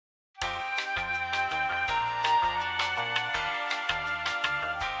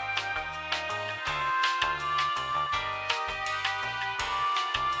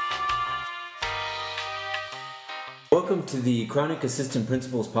welcome to the Chronic Assistant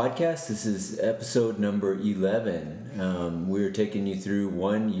Principals podcast. This is episode number 11. We're taking you through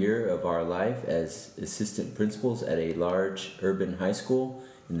 1 year of our life as assistant principals at a large urban high school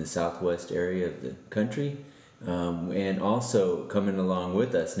in the southwest area of the country. And also coming along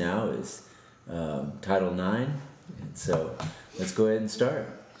with us now is Title IX. And so let's go ahead and start.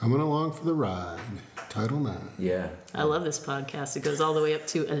 Coming along for the ride. Title IX. Yeah. I love this podcast. It goes all the way up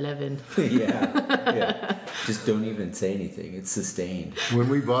to 11. Yeah. Just don't even say anything. It's sustained. When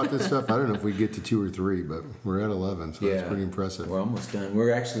we bought this stuff, I don't know if we get to 2 or 3, but we're at 11, so that's pretty impressive. We're almost done.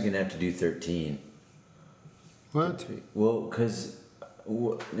 We're actually going to have to do 13. What? Well, because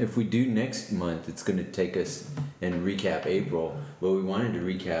if we do next month, it's going to take us and recap April. But we wanted to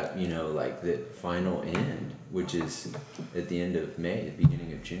recap, like the final end, which is at the end of May, the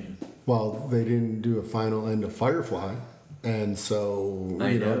beginning of June. Well, they didn't do a final end of Firefly, and so,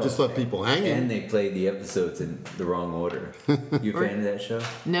 I know. just let people hang in. And they played the episodes in the wrong order. You a fan of that show?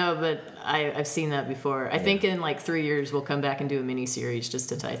 No, but I've seen that before. I think in like 3 years we'll come back and do a mini series just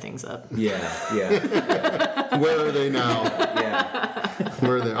to tie things up. Yeah. Where are they now? Yeah.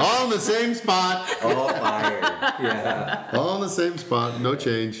 Where are they? All in the same spot. All fired. Yeah. All in the same spot. No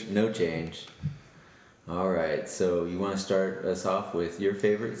change. No change. All right, so you want to start us off with your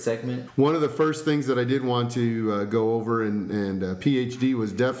favorite segment? One of the first things that I did want to go over, and PhD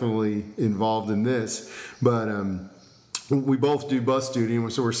was definitely involved in this, but we both do bus duty,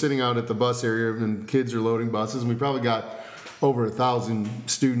 and so we're sitting out at the bus area, and kids are loading buses, and we probably got over 1,000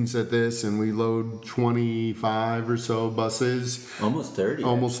 students at this, and we load 25 or so buses. Almost 30.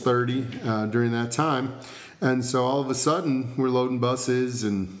 Almost 30 during that time. And so all of a sudden, we're loading buses,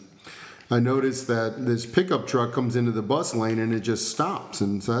 and I noticed that this pickup truck comes into the bus lane and it just stops.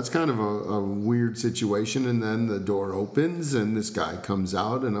 And so that's kind of a weird situation. And then the door opens and this guy comes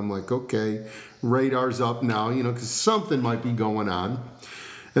out and I'm like, okay, radar's up now, because something might be going on.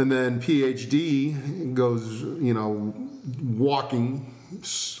 And then PhD goes, walking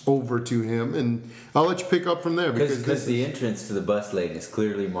over to him. And I'll let you pick up from there. Because the entrance to the bus lane is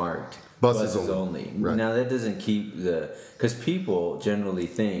clearly marked. Buses only. Right. Now that doesn't keep because people generally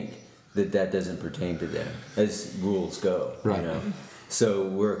think that doesn't pertain to them as rules go, right. So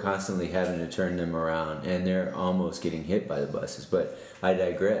we're constantly having to turn them around and they're almost getting hit by the buses. But I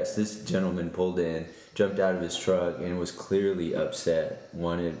digress. This gentleman pulled in, jumped out of his truck and was clearly upset,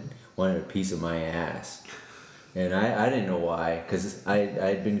 wanted a piece of my ass. And I didn't know why, because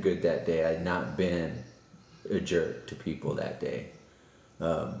I'd been good that day. I'd not been a jerk to people that day.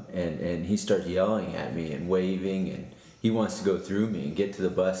 And he starts yelling at me and waving, and he wants to go through me and get to the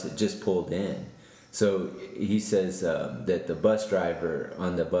bus that just pulled in. So he says that the bus driver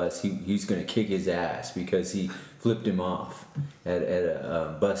on the bus, he's going to kick his ass because he flipped him off at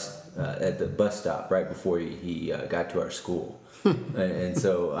the bus stop right before he got to our school. And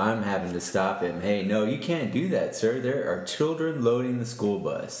so I'm having to stop him. Hey, no, you can't do that, sir. There are children loading the school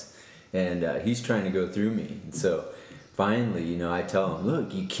bus, and he's trying to go through me. And so finally, I tell him,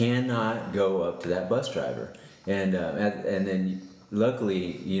 look, you cannot go up to that bus driver. And then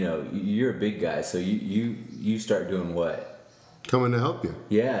luckily, you're a big guy, so you start doing what? Coming to help you.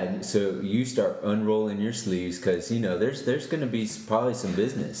 Yeah, so you start unrolling your sleeves because there's going to be probably some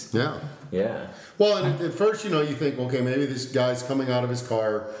business. Yeah. Well, and at first, you think, okay, maybe this guy's coming out of his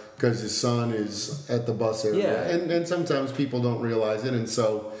car because his son is at the bus area. Yeah. And sometimes people don't realize it, and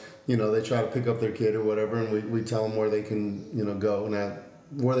so they try to pick up their kid or whatever, and we tell them where they can go,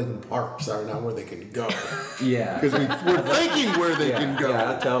 where they can park. Sorry, not where they can go. Yeah. Because we're thinking where they can go. Yeah,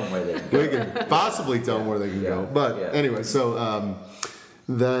 I'll tell them where they can go. We can possibly tell them where they can go. But anyway, so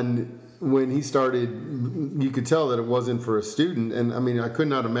then when he started, you could tell that it wasn't for a student. And I mean, I could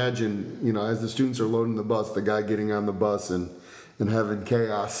not imagine, as the students are loading the bus, the guy getting on the bus and having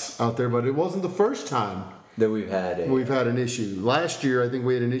chaos out there. But it wasn't the first time that we've had an issue. Last year, I think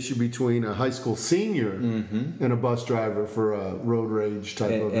we had an issue between a high school senior and a bus driver for a road rage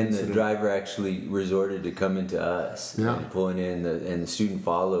type of incident. And the driver actually resorted to coming to us and pulling in, and the student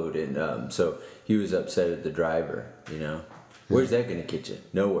followed, and so he was upset at the driver. Where's that going to get you?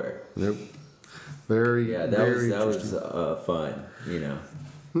 Nowhere. Yep. Very that was fun.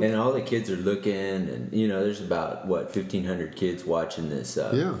 And all the kids are looking, and there's about 1,500 kids watching this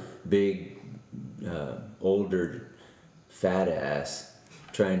big. Older fat ass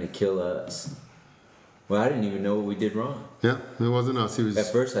trying to kill us. Well, I didn't even know what we did wrong. Yeah, it wasn't us. He was.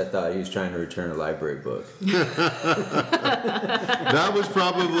 At first, I thought he was trying to return a library book. That was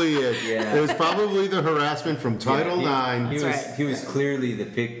probably it. Yeah. It was probably the harassment from Title IX. He was clearly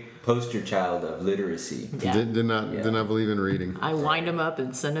the poster child of literacy. Yeah. Did not believe in reading. I wind them up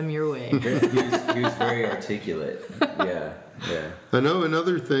and send them your way. He was very articulate. Yeah. I know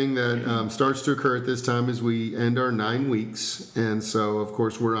another thing that starts to occur at this time is we end our 9 weeks, and so of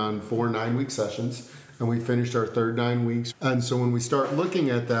course we're on 4 9-week sessions, and we finished our third 9 weeks. And so when we start looking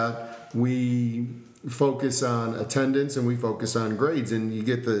at that, we focus on attendance and we focus on grades, and you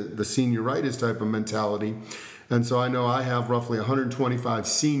get the senioritis type of mentality. And so I know I have roughly 125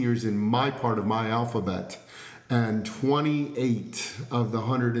 seniors in my part of my alphabet, and 28 of the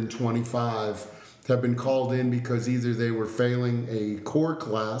 125 have been called in because either they were failing a core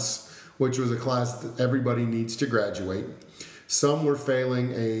class, which was a class that everybody needs to graduate. Some were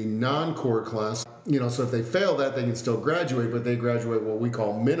failing a non-core class. So if they fail that, they can still graduate, but they graduate what we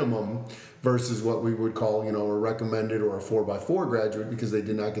call minimum versus what we would call, a recommended or a 4x4 graduate because they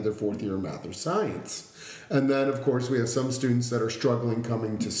did not get their 4th year in math or science. And then, of course, we have some students that are struggling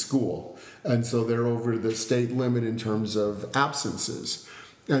coming to school. And so they're over the state limit in terms of absences.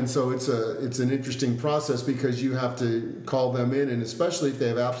 And so it's an interesting process because you have to call them in, and especially if they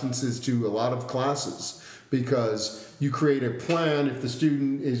have absences to a lot of classes, because you create a plan. If the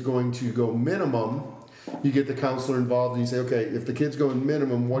student is going to go minimum, you get the counselor involved and you say, okay, if the kid's going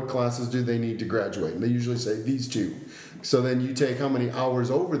minimum, what classes do they need to graduate? And they usually say these 2. So then you take how many hours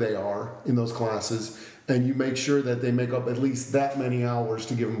over they are in those classes, and you make sure that they make up at least that many hours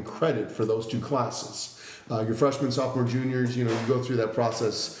to give them credit for those 2 classes. Your freshmen, sophomore, juniors, you go through that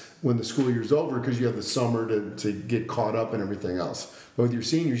process when the school year's over because you have the summer to get caught up and everything else. But with your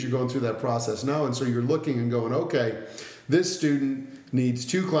seniors, you're going through that process now, and so you're looking and going, okay, this student needs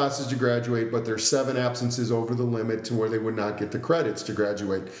 2 classes to graduate, but there's 7 absences over the limit to where they would not get the credits to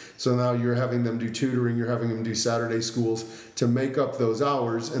graduate. So now you're having them do tutoring, you're having them do Saturday schools to make up those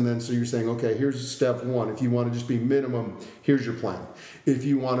hours, and then so you're saying, okay, here's step 1. If you want to just be minimum, here's your plan. If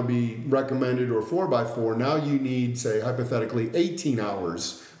you want to be recommended or 4x4, now you need, say, hypothetically 18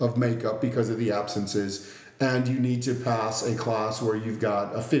 hours of makeup because of the absences, and you need to pass a class where you've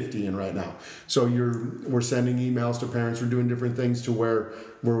got a 50 in right now. So we're sending emails to parents, we're doing different things to where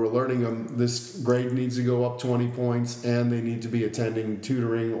we're alerting them this grade needs to go up 20 points and they need to be attending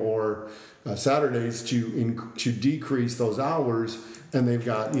tutoring or Saturdays to decrease those hours, and they've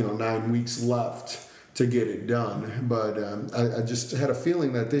got 9 weeks left to get it done. But I just had a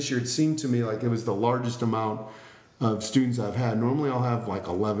feeling that this year it seemed to me like it was the largest amount of students I've had. Normally I'll have like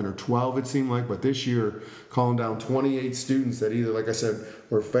 11 or 12 it seemed like, but this year calling down 28 students that either, like I said,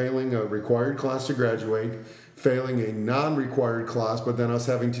 were failing a required class to graduate, failing a non-required class, but then us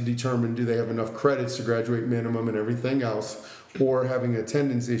having to determine do they have enough credits to graduate minimum and everything else, or having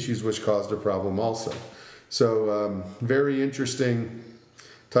attendance issues which caused a problem also. So very interesting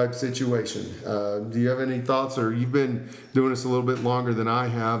type situation. Do you have any thoughts, or you've been doing this a little bit longer than I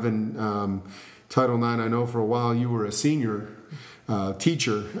have, and Title IX, I know for a while you were a senior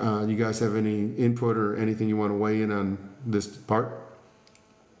teacher. You guys have any input or anything you want to weigh in on this part?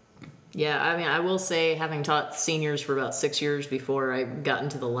 Yeah, I mean, I will say, having taught seniors for about 6 years before I got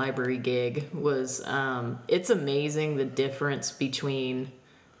into the library gig, was it's amazing the difference between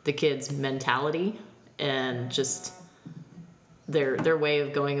the kids' mentality and just their way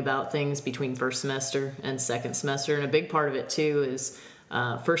of going about things between first semester and second semester. And a big part of it too is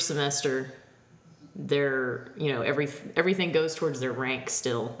first semester, everything goes towards their rank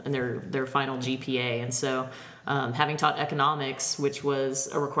still and their final GPA. And so having taught economics, which was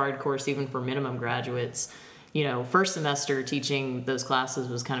a required course even for minimum graduates, first semester teaching those classes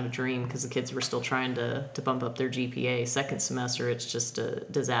was kind of a dream because the kids were still trying to bump up their GPA. Second semester, it's just a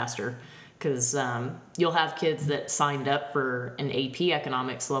disaster because you'll have kids that signed up for an AP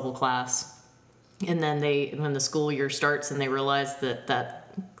economics level class, and then when the school year starts and they realize that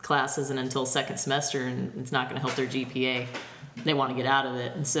class isn't until second semester and it's not going to help their GPA, they want to get out of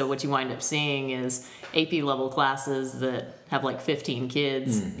it. And so what you wind up seeing is AP level classes that have like 15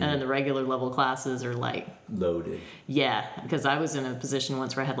 kids, and then the regular level classes are like loaded. Yeah, because I was in a position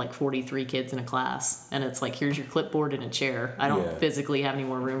once where I had like 43 kids in a class, and it's like, here's your clipboard and a chair. I don't physically have any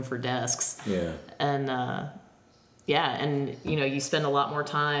more room for desks. Yeah. And you spend a lot more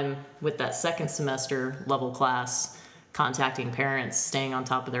time with that second semester level class contacting parents, staying on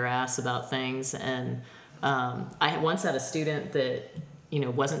top of their ass about things. And I once had a student that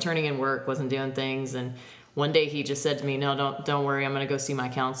wasn't turning in work, wasn't doing things, and one day he just said to me, "No, don't worry, I'm going to go see my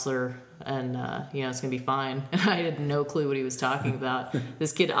counselor, and it's going to be fine." And I had no clue what he was talking about.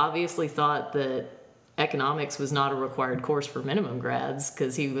 This kid obviously thought that economics was not a required course for minimum grads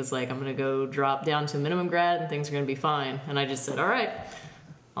because he was like, I'm going to go drop down to minimum grad and things are going to be fine. And I just said, all right,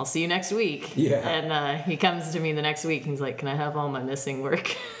 I'll see you next week. Yeah. And he comes to me the next week and he's like, can I have all my missing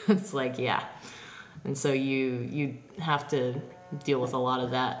work? It's like, yeah. And so you have to deal with a lot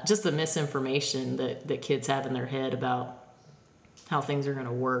of that. Just the misinformation that kids have in their head about how things are going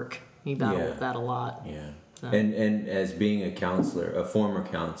to work. You battle with that a lot. Yeah. So. And as being a counselor, a former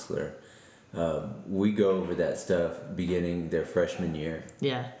counselor, we go over that stuff beginning their freshman year.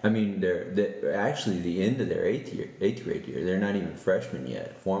 Yeah. I mean, they're actually the end of their eighth grade year. They're not even freshmen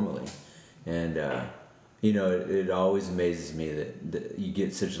yet formally, and it always amazes me that you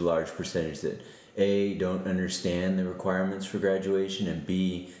get such a large percentage that A, don't understand the requirements for graduation, and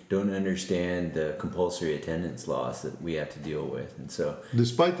B, don't understand the compulsory attendance laws that we have to deal with, and so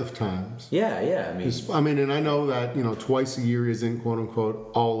Despite the times. yeah. I mean, and I know that, twice a year isn't quote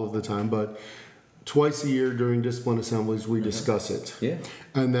unquote all of the time, but twice a year during discipline assemblies, we discuss it. Yeah.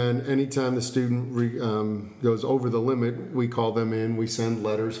 And then anytime the student goes over the limit, we call them in, we send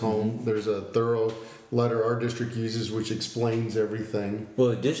letters home. There's a thorough letter our district uses which explains everything. Well,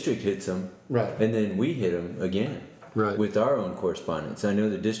 the district hits them, Right. and then we hit them again, Right. with our own correspondence. I know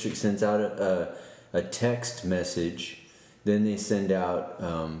the district sends out a text message, then they send out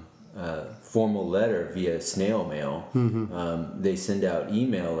a formal letter via snail mail. They send out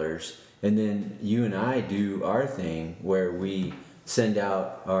emailers, and then you and I do our thing where we send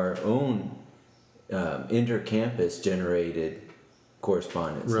out our own inter-campus generated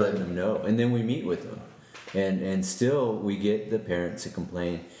correspondence, Right. letting them know, and then we meet with them, and still we get the parents to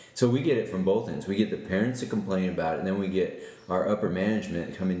complain. So we get it from both ends. We get the parents to complain about it, and then we get our upper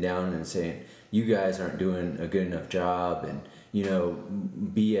management coming down and saying, you guys aren't doing a good enough job, and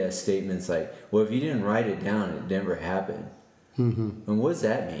BS statements like, well, if you didn't write it down, it never happened. And what does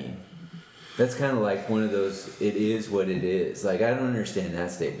that mean? That's kind of like one of those, it is what it is. Like, I don't understand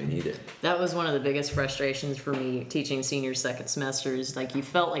that statement either. That was one of the biggest frustrations for me teaching senior second semesters. Like, you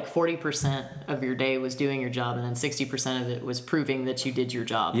felt like 40% of your day was doing your job, and then 60% of it was proving that you did your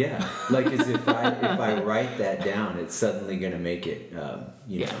job. Yeah, like as if I write that down, it's suddenly going to make it,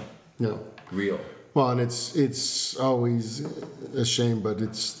 No. real. Well, and it's always a shame, but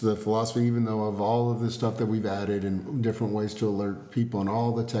it's the philosophy, even though of all of the stuff that we've added and different ways to alert people and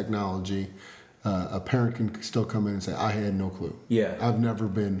all the technology, a parent can still come in and say, I had no clue. Yeah. I've never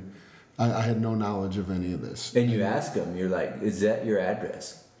been, I had no knowledge of any of this. And you ask them, you're like, is that your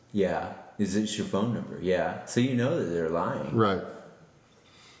address? Yeah. Is this your phone number? Yeah. So you know that they're lying. Right.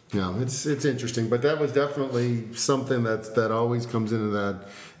 Yeah, it's interesting, but that was definitely something that always comes into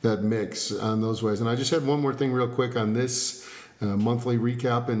that mix on those ways. And I just had one more thing real quick on this monthly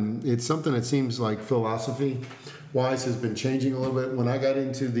recap, and it's something that seems like philosophy-wise has been changing a little bit. When I got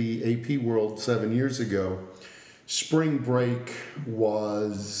into the AP world 7 years ago, spring break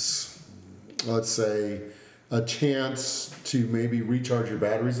was, let's say, a chance to maybe recharge your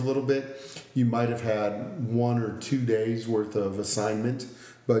batteries a little bit. You might have had 1 or 2 days worth of assignment,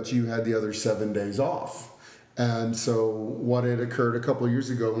 but you had the other 7 days off. And so what had occurred a couple of years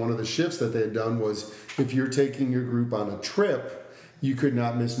ago, one of the shifts that they had done was if you're taking your group on a trip, you could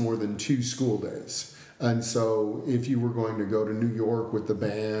not miss more than 2 school days. And so if you were going to go to New York with the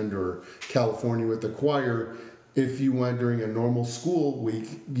band or California with the choir, if you went during a normal school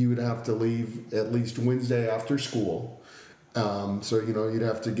week, you would have to leave at least Wednesday after school. So, you'd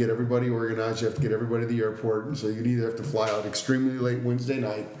have to get everybody organized. You have to get everybody to the airport. And so you'd either have to fly out extremely late Wednesday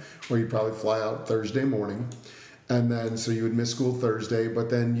night, or you'd probably fly out Thursday morning. And then, so you would miss school Thursday, but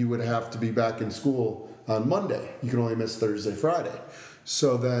then you would have to be back in school on Monday. You could only miss Thursday, Friday.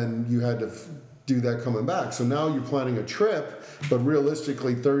 So then you had to do that coming back. So now you're planning a trip, but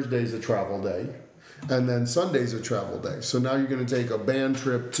realistically Thursday's a travel day. And then Sunday's a travel day. So now you're going to take a band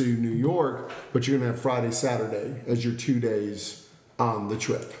trip to New York, but you're going to have Friday, Saturday as your 2 days on the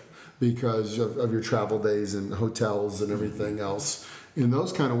trip because of your travel days and hotels and everything else in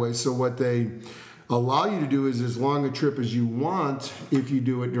those kind of ways. So what they allow you to do is as long a trip as you want if you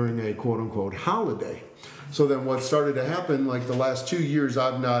do it during a quote-unquote holiday. So then what started to happen, like the last 2 years,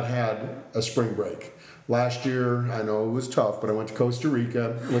 I've not had a spring break. Last year, I know it was tough, but I went to Costa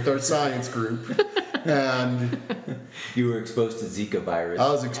Rica with our science group. And you were exposed to Zika virus.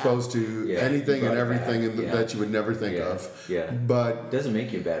 I was exposed to anything and everything that you would never think of. Yeah. But it doesn't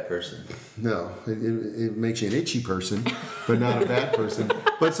make you a bad person. No, it makes you an itchy person, but not a bad person.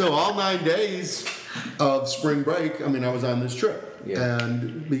 But so all 9 days of spring break, I was on this trip. Yeah.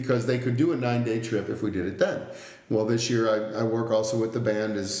 And because they could do a 9-day trip if we did it then. Well, this year I work also with the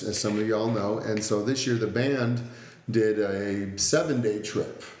band, as some of y'all know. And so this year the band did a 7-day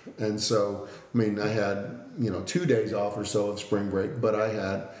trip. And so, I mean, I had, 2 days off or so of spring break, but I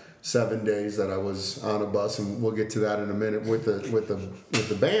had 7 days that I was on a bus, and we'll get to that in a minute with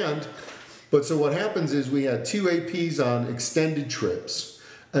the band. But so what happens is we had 2 APs on extended trips.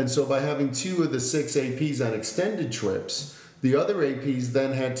 And so by having 2 of the 6 APs on extended trips, the other APs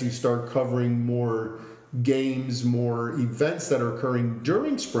then had to start covering more games, more events that are occurring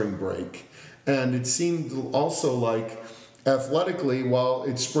during spring break. And it seemed also like athletically, while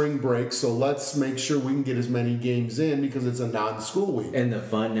it's spring break, so let's make sure we can get as many games in because it's a non-school week. And the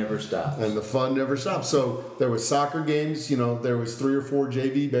fun never stops. So there was soccer games, there was 3 or 4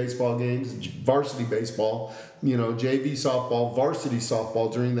 JV baseball games, varsity baseball, JV softball, varsity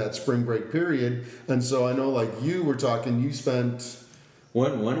softball during that spring break period. And so I know, like you were talking, you spent...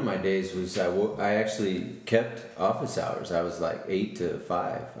 One of my days was I actually kept office hours. I was like 8 to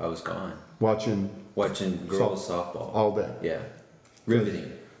 5. I was gone. Watching girls softball. All day. Yeah.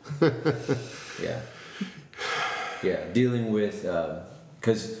 Riveting. Yeah. Dealing with,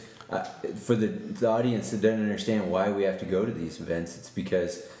 because for the audience that doesn't understand why we have to go to these events, it's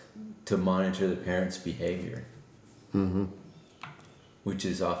because to monitor the parents' behavior, which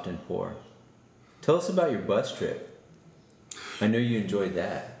is often poor. Tell us about your bus trip. I know you enjoyed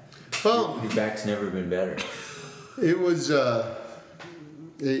that. Well, your back's never been better. It was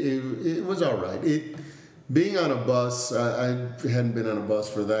it was all right. Being on a bus, I hadn't been on a bus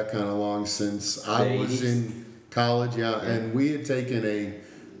for that kind of long since I was in college. Yeah, and we had taken a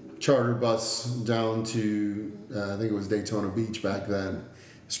charter bus down to I think it was Daytona Beach back then,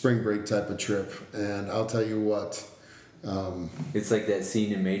 spring break type of trip. And I'll tell you what, it's like that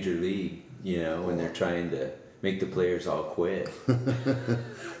scene in Major League, when they're trying to make the players all quit.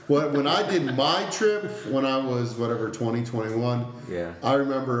 When I did my trip, when I was 20, 21, yeah, I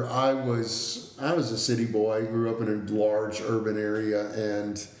remember I was a city boy. Grew up in a large urban area,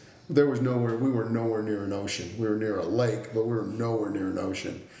 and we were nowhere near an ocean. We were near a lake, but we were nowhere near an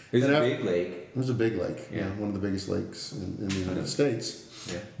ocean. It was a big lake. It was a big lake. Yeah, one of the biggest lakes in the United States.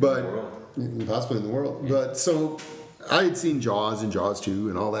 Yeah, but possibly in the world. Yeah. But so I had seen Jaws and Jaws 2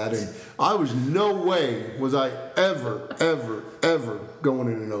 and all that, and I was no way was I ever going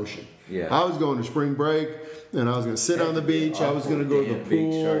in an ocean. Yeah. I was going to spring break, and I was going to sit on the beach. I was going to go to the pool.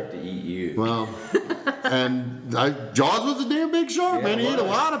 Big shark to eat you. Well, and Jaws was a damn big shark, man. He ate a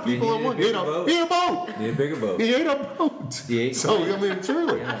lot of people at once. He ate a boat. He ate a bigger boat. He ate a boat. He ate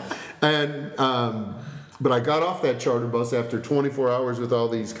truly. Yeah. And but I got off that charter bus after 24 hours with all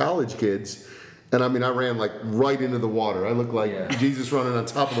these college kids. And I mean, I ran like right into the water. I looked like Jesus running on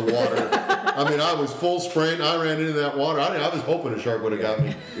top of the water. I mean, I was full sprint. I ran into that water. I was hoping a shark would have got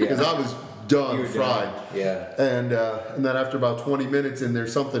me because I was done, fried. Yeah. And then after about 20 minutes in there,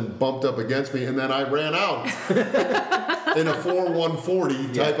 something bumped up against me, and then I ran out in a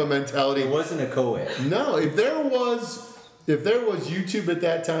 4-1-40 type of mentality. It wasn't a co-ed. No, if there was YouTube at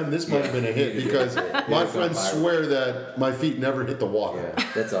that time, this might have been a hit because my friends swear that my feet never hit the water.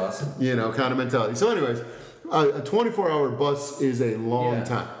 Yeah, that's awesome. Kind of mentality. So anyways, a 24-hour bus is a long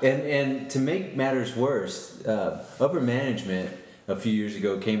time. And to make matters worse, upper management a few years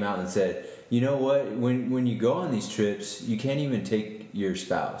ago came out and said, you know what, when you go on these trips, you can't even take your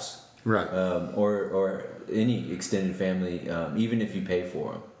spouse. Right. Or any extended family, even if you pay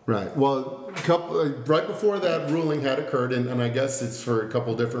for them. Right. Well, right before that ruling had occurred, and I guess it's for a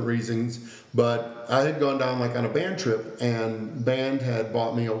couple different reasons, but I had gone down like on a band trip, and band had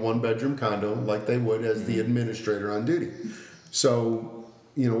bought me a 1-bedroom condo like they would as the administrator on duty. So,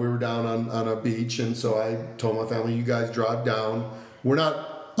 we were down on a beach, and so I told my family, you guys drive down. We're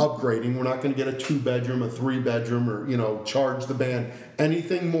not upgrading. We're not going to get a 2-bedroom, a 3-bedroom, or, charge the band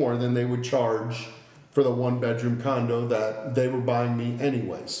anything more than they would charge for the 1-bedroom condo that they were buying me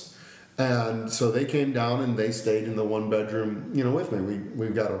anyways. And so they came down and they stayed in the 1-bedroom, with me.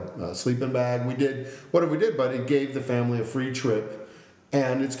 We've got a sleeping bag. We did whatever we did, but it gave the family a free trip.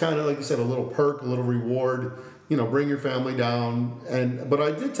 And it's kind of, like you said, a little perk, a little reward, bring your family down. But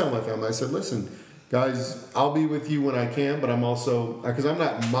I did tell my family, I said, listen, guys, I'll be with you when I can, but I'm also, because I'm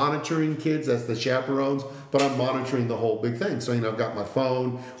not monitoring kids as the chaperones, but I'm monitoring the whole big thing. So, I've got my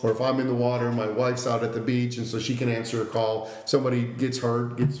phone, or if I'm in the water, my wife's out at the beach, and so she can answer a call. Somebody gets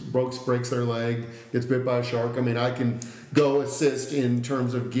hurt, breaks their leg, gets bit by a shark. I mean, I can go assist in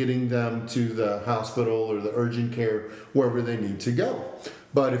terms of getting them to the hospital or the urgent care, wherever they need to go.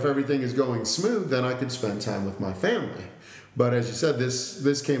 But if everything is going smooth, then I could spend time with my family. But as you said,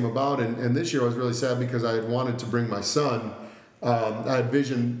 this came about, and this year I was really sad because I had wanted to bring my son I had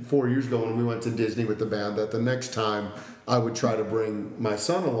vision 4 years ago when we went to Disney with the band that the next time I would try to bring my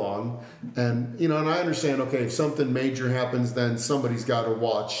son along. And, and I understand, okay, if something major happens, then somebody's got to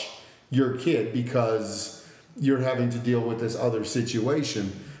watch your kid because you're having to deal with this other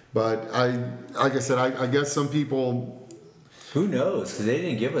situation. But like I said, I guess some people... Who knows? Because they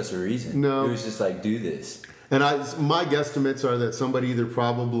didn't give us a reason. No. It was just like, do this. And my guesstimates are that somebody either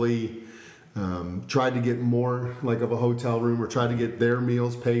probably tried to get more like of a hotel room or tried to get their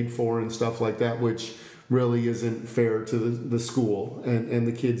meals paid for and stuff like that, which really isn't fair to the school and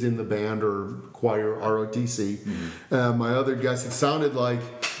the kids in the band or choir ROTC. Mm-hmm. My other guess, it sounded like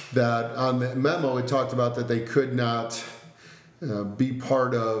that on the memo it talked about that they could not be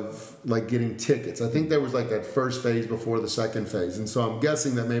part of like getting tickets. I think there was like that first phase before the second phase. And so I'm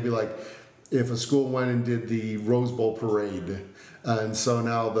guessing that maybe like if a school went and did the Rose Bowl parade, and so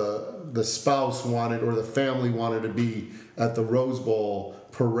now the spouse wanted or the family wanted to be at the Rose Bowl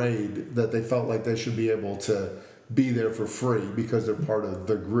parade, that they felt like they should be able to be there for free because they're part of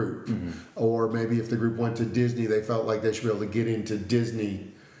the group. Mm-hmm. Or maybe if the group went to Disney, they felt like they should be able to get into Disney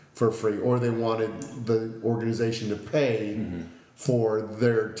for free, or they wanted the organization to pay for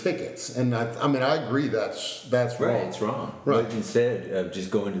their tickets. And I agree that's wrong. Right, it's wrong. Right. But instead of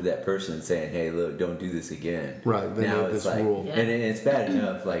just going to that person and saying, hey, look, don't do this again. Right, they now made it's this like, rule. Yeah. and it's bad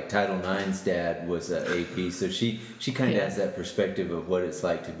enough, like Title IX's dad was an AP, so she kind of has that perspective of what it's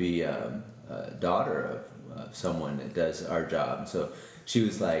like to be a daughter of someone that does our job. So she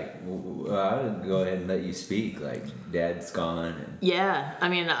was like, well, I'll go ahead and let you speak. Like, Dad's gone. And Yeah, I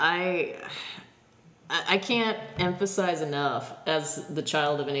mean, I can't emphasize enough as the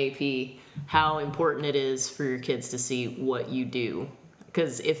child of an AP how important it is for your kids to see what you do.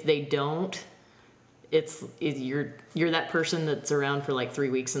 Because if they don't, you're that person that's around for like 3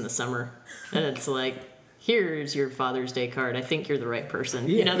 weeks in the summer, and it's like, here's your Father's Day card. I think you're the right person.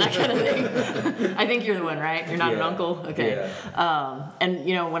 Yeah. You know, that kind of thing. I think you're the one, right? You're not an Yeah. uncle? Okay. Yeah. And,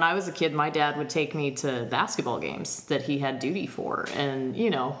 when I was a kid, my dad would take me to basketball games that he had duty for. And,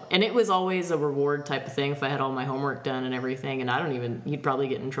 and it was always a reward type of thing if I had all my homework done and everything. And he'd probably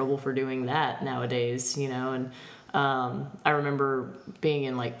get in trouble for doing that nowadays, And I remember being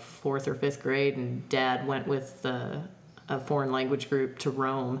in like 4th or 5th grade, and Dad went with a foreign language group to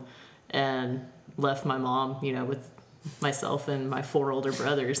Rome and left my mom, with myself and my 4 older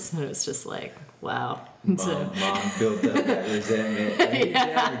brothers. And it was just like, wow. Mom built up that resentment.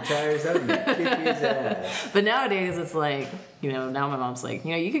 Dad retires, I'm going to kick his ass. But nowadays it's like, now my mom's like,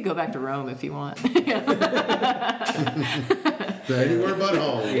 you could go back to Rome if you want. Anywhere but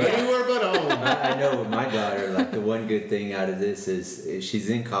home. Yeah. Anywhere but home. I know with my daughter, like the one good thing out of this is she's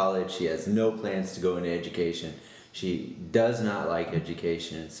in college. She has no plans to go into education. She does not like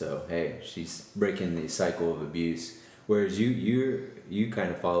education, so hey, she's breaking the cycle of abuse. Whereas you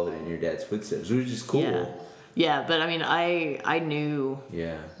kind of followed in your dad's footsteps, which is cool. Yeah, but I mean, I knew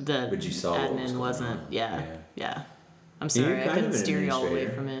that but you saw what was admin going wasn't. on. Yeah. I'm You're sorry, I kind couldn't of an steer you all away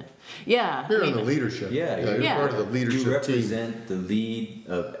administrator. from it. Yeah. You're I in the mean, leadership. Yeah, you're yeah. part of the leadership You team. represent the lead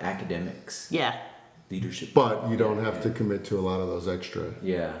of academics. Yeah. Leadership. But you don't have to commit to a lot of those extra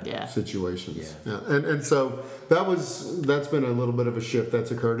Yeah. situations. Yeah. And so that's been a little bit of a shift that's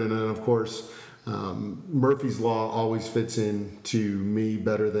occurred. And then, of course, Murphy's Law always fits in to me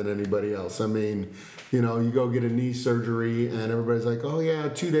better than anybody else. I mean, you go get a knee surgery and everybody's like, oh yeah,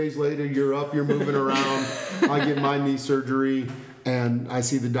 2 days later you're up, you're moving around. I get my knee surgery and I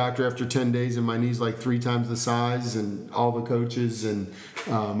see the doctor after 10 days and my knee's like 3 times the size, and all the coaches and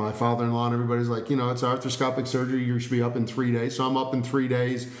my father-in-law and everybody's like, it's arthroscopic surgery, you should be up in 3 days. So I'm up in 3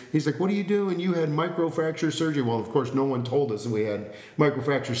 days. He's like, what are you doing? You had microfracture surgery. Well, of course, no one told us that we had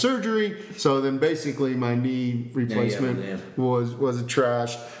microfracture surgery. So then basically my knee replacement was a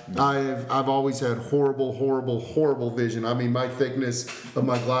trash. I've always had horrible vision. I mean, my thickness of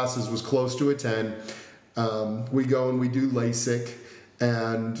my glasses was close to a 10. We go and we do LASIK,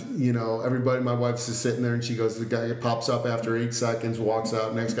 and everybody, my wife's just sitting there and she goes, the guy pops up after 8 seconds, walks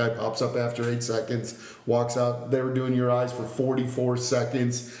out, next guy pops up after 8 seconds, walks out. They were doing your eyes for 44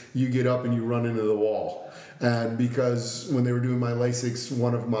 seconds. You get up and you run into the wall. And because when they were doing my LASIKs,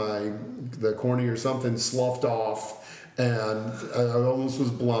 one of the cornea or something sloughed off, and I almost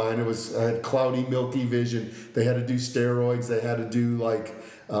was blind. I had cloudy, milky vision. They had to do steroids. They had to do like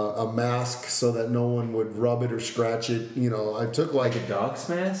a mask so that no one would rub it or scratch it. I took like a dog's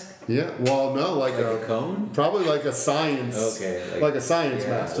mask? Yeah, well, no, like a cone? Probably like a science. Okay. Like a science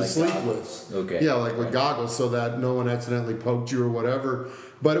mask to like sleep goggles. with. Okay. Yeah, like with goggles so that no one accidentally poked you or whatever.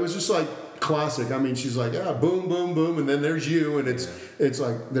 But it was just like classic. I mean, she's like, boom, boom, boom, and then there's you, and it's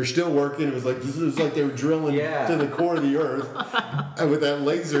like they're still working. It was like they were drilling to the core of the earth with that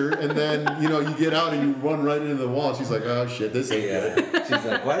laser, and then you get out and you run right into the wall. She's like, oh shit, this ain't good. She's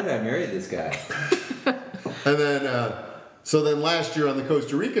like, why did I marry this guy? And then. So then last year on the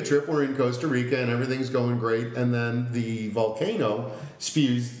Costa Rica trip, we're in Costa Rica and everything's going great. And then the volcano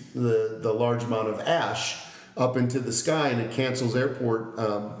spews the large amount of ash up into the sky, and it cancels the airport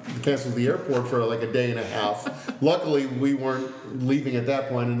for like a day and a half. Luckily, we weren't leaving at that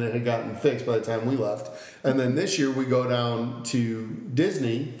point, and it had gotten fixed by the time we left. And then this year we go down to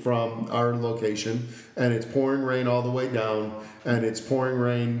Disney from our location, and it's pouring rain all the way down, and it's pouring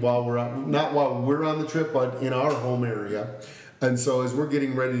rain not while we're on the trip, but in our home area. And so as we're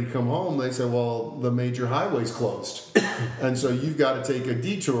getting ready to come home, they say, well, the major highway's closed. And so you've got to take a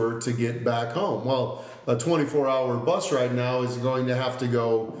detour to get back home. Well, a 24-hour bus ride now is going to have to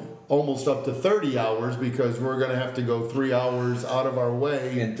go almost up to 30 hours because we're going to have to go 3 hours out of our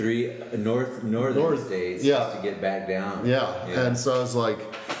way. And 3 northern states just to get back down. Yeah. And so it's like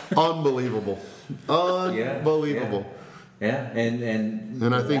unbelievable. Unbelievable. Yeah.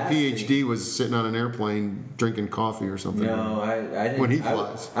 And I think PhD was sitting on an airplane drinking coffee or something. No, I didn't. When he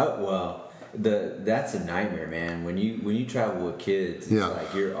flies. That's a nightmare, man. When you travel with kids, it's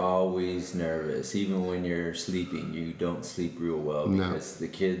like you're always nervous. Even when you're sleeping, you don't sleep real well because the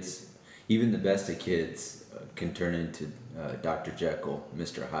kids, even the best of kids, can turn into Dr. Jekyll,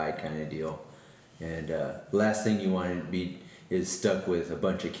 Mr. Hyde kind of deal. And last thing you want to be is stuck with a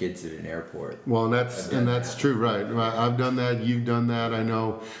bunch of kids at an airport. Well, and that's true, right? I've done that. You've done that. I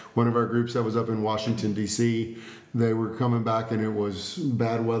know one of our groups that was up in Washington D.C. They were coming back, and it was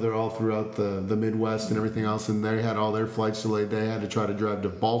bad weather all throughout the Midwest and everything else, and they had all their flights delayed. They had to try to drive to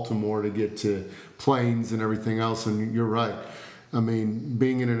Baltimore to get to planes and everything else. And you're right. I mean,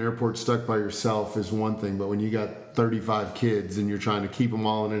 being in an airport stuck by yourself is one thing, but when you got 35 kids and you're trying to keep them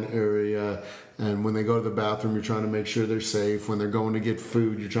all in an area, and when they go to the bathroom, you're trying to make sure they're safe. When they're going to get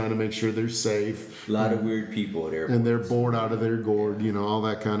food, you're trying to make sure they're safe. A lot of weird people at airports. And they're bored out of their gourd, all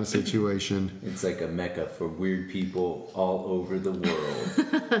that kind of situation. It's like a mecca for weird people all over the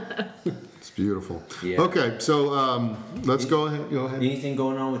world. It's beautiful. Yeah. Okay, so let's go ahead. Anything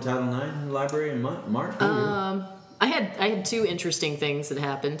going on with Title IX in the library and Mark? I had 2 interesting things that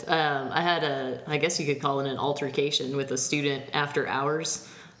happened. I had I guess you could call it an altercation with a student after hours.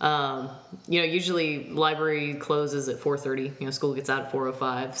 Usually library closes at 4:30. School gets out at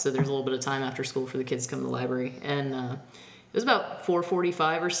 4:05, so there's a little bit of time after school for the kids to come to the library. And it was about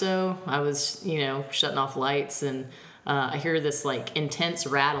 4:45 or so. I was, shutting off lights, and I hear this like intense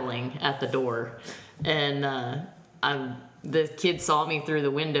rattling at the door, and the kid saw me through the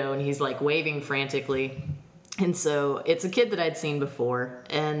window, and he's like waving frantically. And so it's a kid that I'd seen before,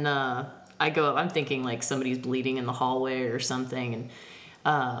 and I go up. I'm thinking like somebody's bleeding in the hallway or something, and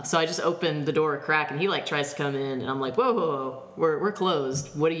so I just opened the door a crack, and he like tries to come in, and I'm like, whoa, we're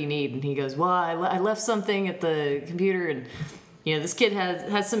closed. What do you need? And he goes, well, I left something at the computer, and this kid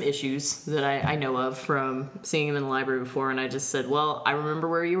has some issues that I know of from seeing him in the library before. And I just said, well, I remember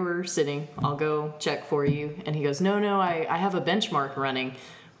where you were sitting. I'll go check for you. And he goes, no, I have a benchmark running.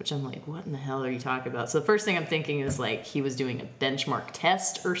 Which I'm like, what in the hell are you talking about? So the first thing I'm thinking is like he was doing a benchmark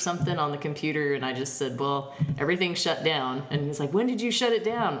test or something on the computer, and I just said, well, everything shut down. And he's like, when did you shut it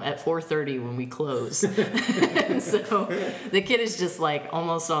down? At 4:30 when we close. And so the kid is just like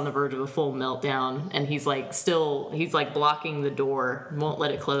almost on the verge of a full meltdown, and he's like blocking the door, won't let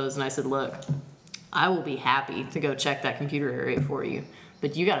it close. And I said, look, I will be happy to go check that computer area for you,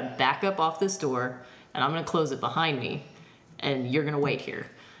 but you got to back up off this door, and I'm going to close it behind me, and you're going to wait here.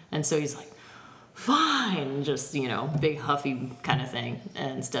 And so he's like, fine, just, big huffy kind of thing,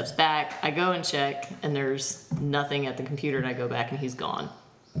 and steps back. I go and check, and there's nothing at the computer, and I go back, and he's gone.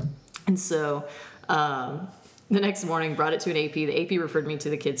 And so the next morning, brought it to an AP. The AP referred me to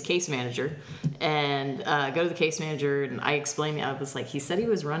the kid's case manager, and go to the case manager, and I explained, I was like, he said he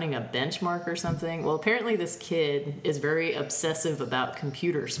was running a benchmark or something. Well, apparently this kid is very obsessive about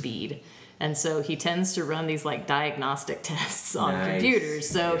computer speed. And so he tends to run these like diagnostic tests on computers.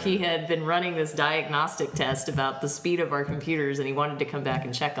 So he had been running this diagnostic test about the speed of our computers, and he wanted to come back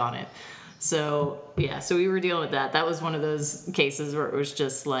and check on it. So we were dealing with that. That was one of those cases where it was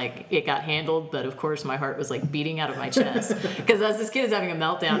just like it got handled, but of course my heart was like beating out of my chest because as this kid is having a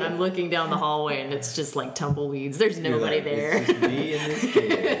meltdown, I'm looking down the hallway and it's just like tumbleweeds. There's nobody there. It's just me and this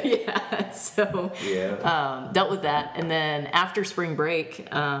kid. So dealt with that, and then after spring break,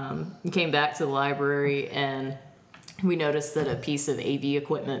 came back to the library, and we noticed that a piece of AV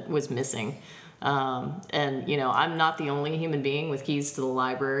equipment was missing. And, I'm not the only human being with keys to the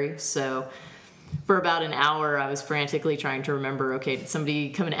library. So for about an hour, I was frantically trying to remember, okay, did somebody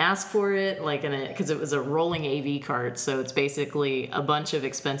come and ask for it? Because it was a rolling AV cart. So it's basically a bunch of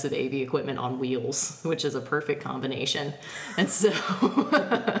expensive AV equipment on wheels, which is a perfect combination. And so,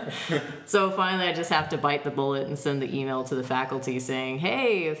 so finally I just have to bite the bullet and send the email to the faculty saying,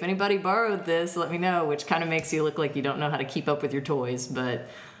 hey, if anybody borrowed this, let me know, which kind of makes you look like you don't know how to keep up with your toys. But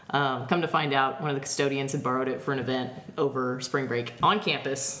come to find out, one of the custodians had borrowed it for an event over spring break on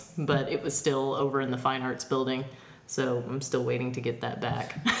campus, but it was still over in the Fine Arts building. So I'm still waiting to get that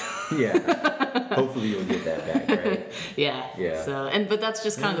back. Yeah. Hopefully you'll get that back, right? Yeah. Yeah. So, but that's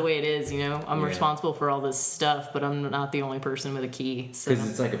just kind of the way it is, I'm Yeah. responsible for all this stuff, but I'm not the only person with a key. So. Because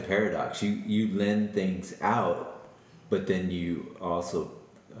it's like a paradox. You lend things out, but then you also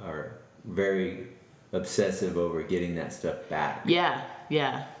are very obsessive over getting that stuff back. Yeah.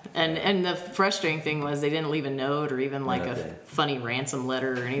 And the frustrating thing was they didn't leave a note or even like Nothing. a funny ransom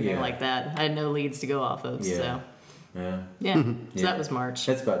letter or anything Yeah. like that. I had no leads to go off of. Yeah. So, Yeah. yeah. So Yeah. that was March.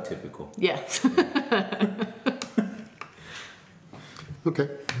 That's about typical. Yeah. Okay,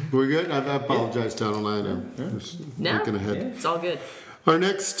 we're good. I apologize, Title IX. I'm just No, looking ahead. it's all good. Our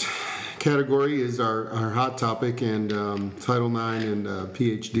next category is our hot topic, and Title IX and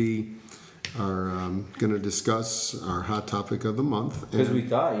PhD are going to discuss our hot topic of the month. Because And- we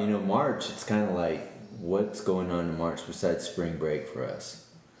thought, March, it's kind of like, what's going on in March besides spring break for us?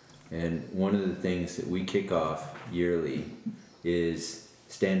 And one of the things that we kick off yearly is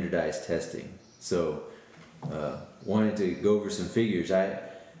standardized testing. So, wanted to go over some figures.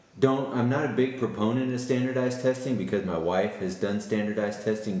 I'm not a big proponent of standardized testing because my wife has done standardized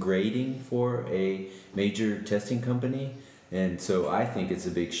testing grading for a major testing company. And so I think it's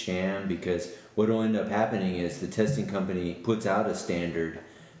a big sham because what will end up happening is the testing company puts out a standard,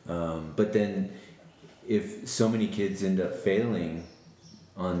 but then if so many kids end up failing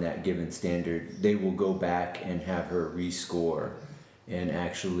on that given standard, they will go back and have her rescore and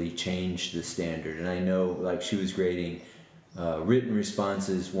actually change the standard. And I know, like, she was grading written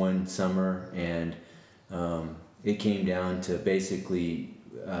responses one summer, and it came down to basically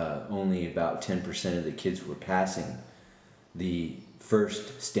only about 10% of the kids were passing the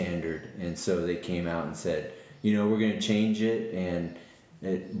first standard. And so they came out and said, we're going to change it. And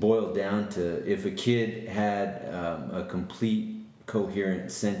it boiled down to if a kid had a complete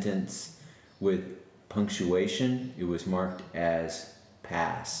coherent sentence with punctuation, it was marked as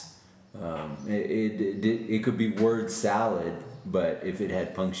pass. It could be word salad, but if it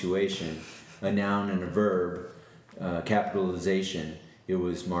had punctuation, a noun and a verb, capitalization, it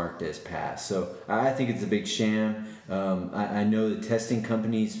was marked as pass. So I think it's a big sham. I know the testing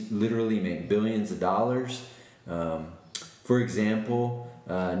companies literally make billions of dollars. For example,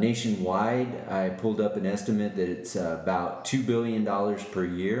 nationwide, I pulled up an estimate that it's about $2 billion per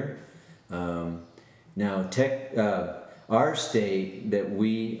year. Now, our state that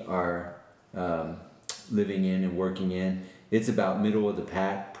we are living in and working in, it's about middle of the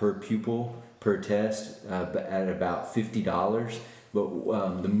pack per pupil per test at about $50.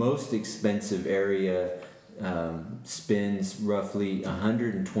 But the most expensive area spends roughly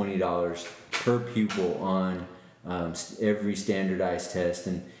 $120 per pupil on every standardized test,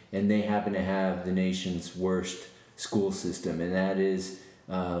 and they happen to have the nation's worst school system, and that is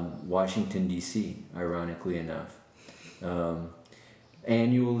Washington, D.C., ironically enough.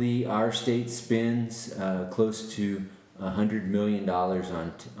 Annually, our state spends close to $100 million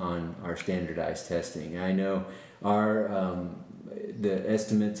on our standardized testing. I know the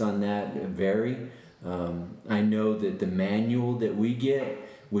estimates on that vary. I know that the manual that we get,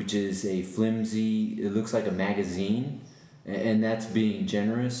 which is a flimsy, it looks like a magazine, and that's being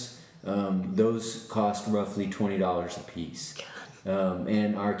generous, those cost roughly $20 a piece.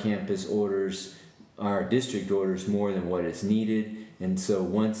 And our campus our district orders more than what is needed, and so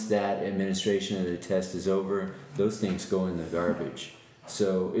once that administration of the test is over, those things go in the garbage.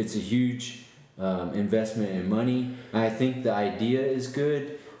 So it's a huge investment in money. I think the idea is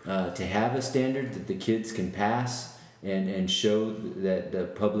good, to have a standard that the kids can pass and show that the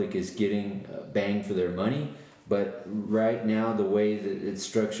public is getting bang for their money. But right now, the way that it's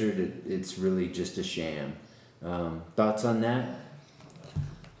structured, it's really just a sham. Thoughts on that?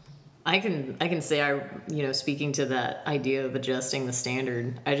 I can say speaking to that idea of adjusting the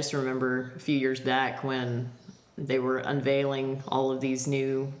standard, I just remember a few years back when they were unveiling all of these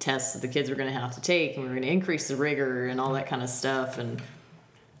new tests that the kids were going to have to take, and we were going to increase the rigor and all that kind of stuff. And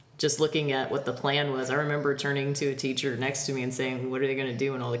just looking at what the plan was, I remember turning to a teacher next to me and saying, what are they going to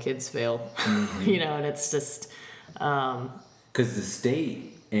do when all the kids fail? Mm-hmm. And it's just... Because the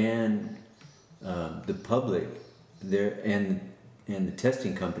state and the public, and the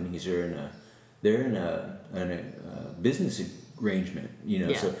testing companies are in a business arrangement.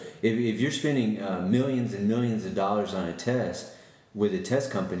 Yeah. So if you're spending millions and millions of dollars on a test with a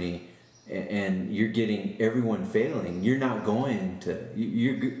test company, and you're getting everyone failing, you're not going to.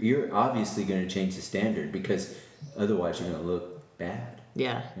 You're obviously going to change the standard, because otherwise you're going to look bad.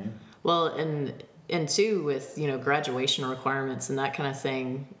 Yeah. Well, and too, with graduation requirements and that kind of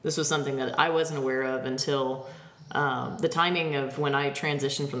thing, this was something that I wasn't aware of until the timing of when I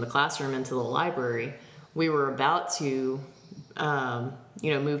transitioned from the classroom into the library. We were about to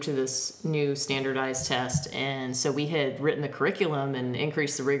move to this new standardized test, and so we had written the curriculum and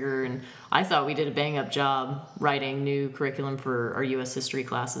increased the rigor, and I thought we did a bang up job writing new curriculum for our U.S. history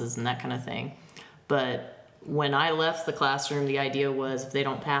classes and that kind of thing. But when I left the classroom, the idea was if they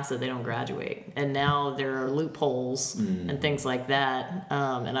don't pass it, they don't graduate. And now there are loopholes and things like that.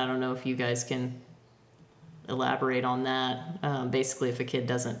 And I don't know if you guys can elaborate on that. Basically, if a kid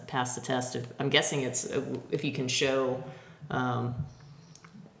doesn't pass the test, I'm guessing it's if you can show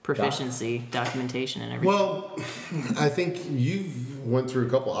proficiency, documentation, and everything. Well, I think you've went through a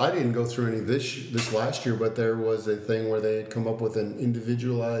couple. I didn't go through any this last year, but there was a thing where they had come up with an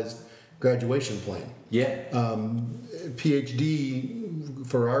individualized graduation plan. Yeah. PhD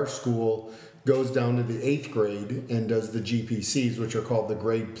for our school goes down to the 8th grade and does the GPCs, which are called the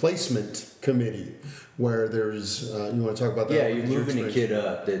Grade Placement Committee, where there's, you want to talk about that? Yeah, you're moving a kid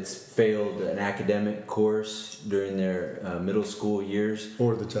up that's failed an academic course during their middle school years.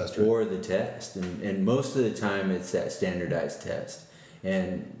 Or the test. Right? Or the test. And most of the time it's that standardized test.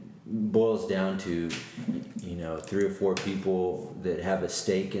 And boils down to, 3 or 4 people that have a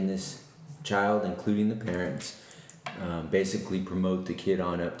stake in this child, including the parents, basically promote the kid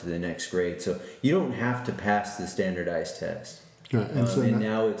on up to the next grade. So you don't have to pass the standardized test. Right. And,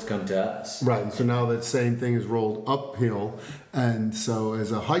 now it's come to us. Right. And so now that same thing is rolled uphill. And so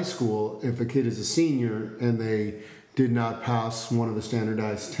as a high school, if a kid is a senior and they did not pass one of the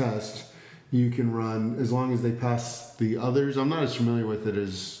standardized tests, you can run as long as they pass the others. I'm not as familiar with it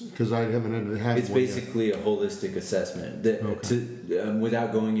as because I haven't had It's one basically yet. a holistic assessment that,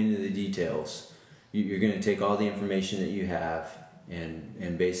 without going into the details. You're going to take all the information that you have,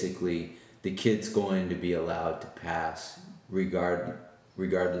 and basically the kid's going to be allowed to pass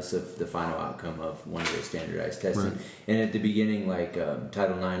regardless of the final outcome of one of those standardized tests. Right. And at the beginning, like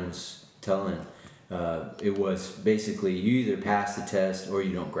Title IX was telling, it was basically you either pass the test or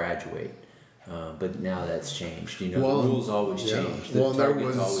you don't graduate. But now that's changed. The rules always change. The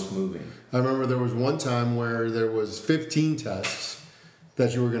target's always moving. I remember there was one time where there was 15 tests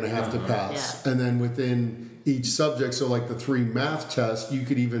that you were going to have to pass. Yeah. And then within each subject, so like the 3 math tests, you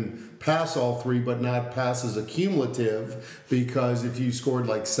could even pass all 3 but not pass as a cumulative, because if you scored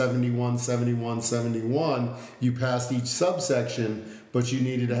like 71, 71, 71, you passed each subsection, but you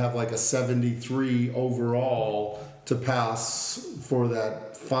needed to have like a 73 overall to pass for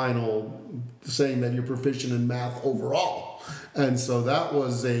that final, saying that you're proficient in math overall. And so that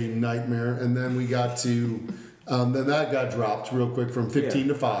was a nightmare. And then we got to, then that got dropped real quick from 15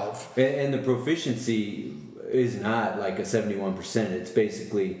 to 5. And the proficiency is not like a 71%. It's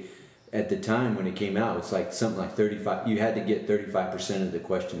basically, at the time when it came out, it's like something like 35. You had to get 35% of the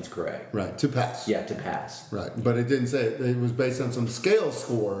questions correct. Right, to pass. Yeah, to pass. Right, but it didn't say it was based on some scale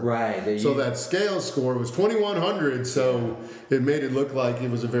score. Right. So that scale score was 2100, so it made it look like it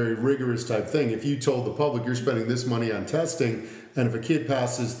was a very rigorous type thing. If you told the public you're spending this money on testing, and if a kid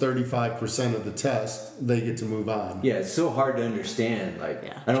passes 35% of the test, they get to move on. Yeah, it's so hard to understand. Like,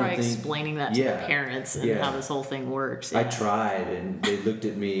 I don't Try think explaining that to the parents and how this whole thing works. I tried, and they looked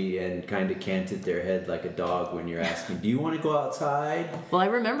at me and kind of canted their head like a dog when you're asking, "Do you want to go outside?" Well, I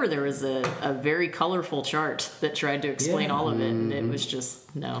remember there was a very colorful chart that tried to explain all of it, and it was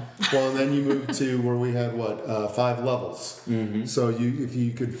just no. Well, and then you moved to where we had 5 levels. Mm-hmm. So if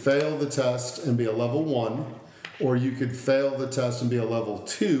you could fail the test and be a level 1. Or you could fail the test and be a level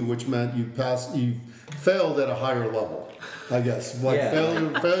 2, which meant you failed at a higher level, I guess.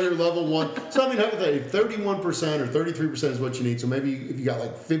 Failure level 1. So I mean, if 31% or 33% is what you need, so maybe if you got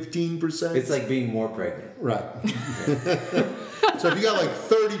like 15%. It's like being more pregnant. Right. So if you got like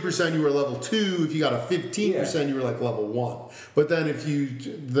 30%, you were level 2. If you got a 15%, you were like level 1. But then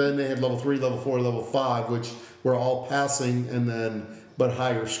then they had level 3, level 4, level 5, which were all passing, but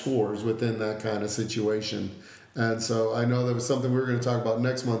higher scores within that kind of situation. And so I know that was something we were going to talk about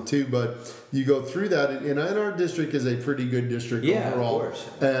next month too, but you go through that, and our district is a pretty good district overall. Of course.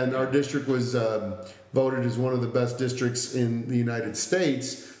 And our district was voted as one of the best districts in the United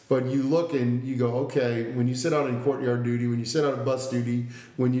States, But you look and you go, okay, when you sit out in courtyard duty, when you sit out at bus duty,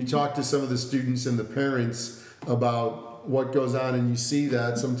 when you talk to some of the students and the parents about what goes on, and you see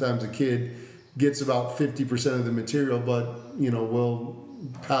that sometimes a kid gets about 50% of the material, but will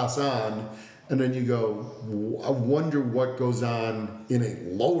pass on. And then you go, I wonder what goes on in a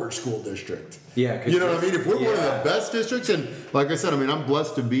lower school district. Yeah. You know what I mean? If we're one of the best districts, and like I said, I'm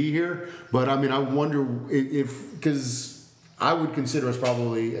blessed to be here, but I wonder if, because I would consider us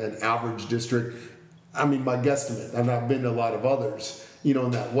probably an average district. My guesstimate. I've not been to a lot of others,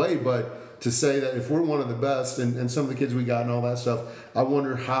 in that way, but to say that if we're one of the best and some of the kids we got and all that stuff, I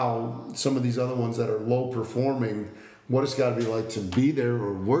wonder how some of these other ones that are low performing, what it's got to be like to be there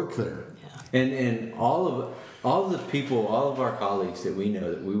or work there. And all of the people, all of our colleagues that we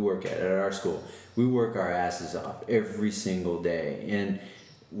know that we work at our school, we work our asses off every single day, and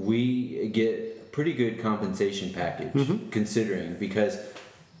we get a pretty good compensation package considering, because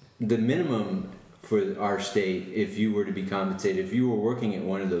the minimum for our state, if you were to be compensated, if you were working at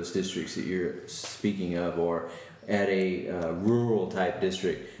one of those districts that you're speaking of, or at a rural type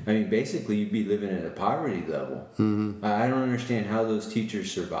district, basically you'd be living at a poverty level. I don't understand how those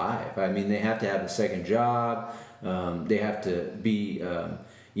teachers survive. They have to have a second job. They have to be,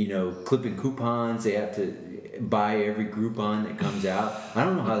 clipping coupons. They have to buy every Groupon that comes out. I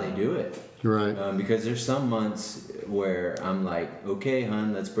don't know how they do it. Right. Because there's some months where I'm like, okay,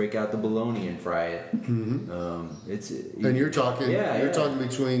 hon, let's break out the bologna and fry it. And you're talking, talking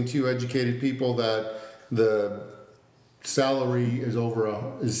between two educated people that the salary is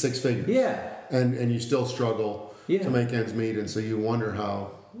is six figures. Yeah. And you still struggle to make ends meet, and so you wonder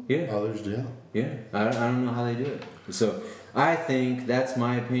how others do. Yeah. I don't know how they do it. So I think that's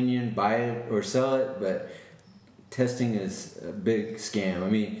my opinion. Buy it or sell it, but testing is a big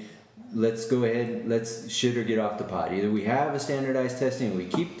scam. Let's go ahead, let's shit or get off the pot. Either we have a standardized testing and we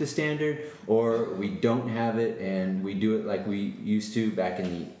keep the standard, or we don't have it and we do it like we used to back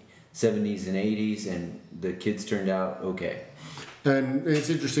in the 70s and 80s, and the kids turned out okay. And it's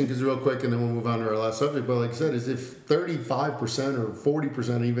interesting because real quick, and then we'll move on to our last subject, but like I said, is if 35% or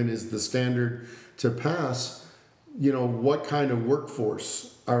 40% even is the standard to pass, what kind of workforce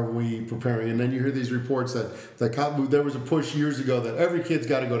are we preparing? And then you hear these reports that there was a push years ago that every kid's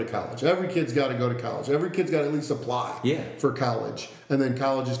got to go to college. Every kid's got to go to college. Every kid's got to at least apply for college. And then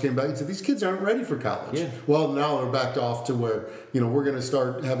colleges came back and said, these kids aren't ready for college. Yeah. Well, now they're backed off to where, we're going to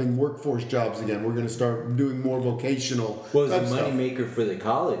start having workforce jobs again. We're going to start doing more vocational Well, it's a moneymaker for the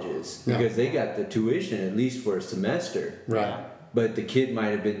colleges because they got the tuition at least for a semester. Right. But the kid might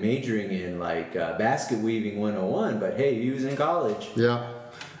have been majoring in basket weaving 101, but hey, he was in college. Yeah.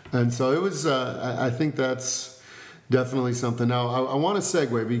 And so it was, I think that's definitely something. Now, I want to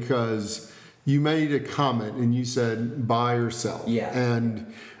segue because you made a comment and you said buy or sell. Yeah.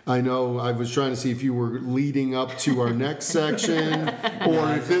 And I know I was trying to see if you were leading up to our next section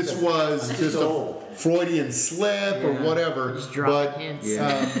or if this was just a Freudian slip or whatever. Just drop hints.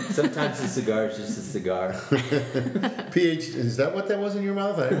 Yeah. Sometimes a cigar is just a cigar. PhD, is that what that was in your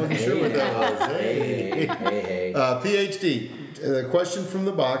mouth? I wasn't sure what that was. Hey. PhD. A question from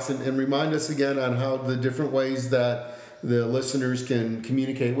the box, and remind us again on how the different ways that the listeners can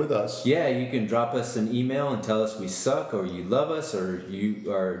communicate with us. Yeah, you can drop us an email and tell us we suck, or you love us, or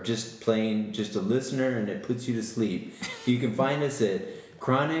you are just plain just a listener and it puts you to sleep. You can find us at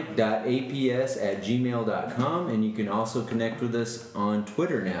chronic.aps@gmail.com, and you can also connect with us on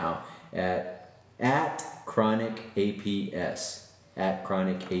Twitter now at chronicaps, at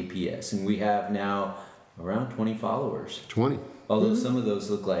chronicaps, and we have now around 20 followers. 20. Although some of those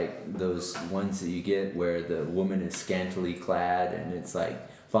look like those ones that you get where the woman is scantily clad and it's like,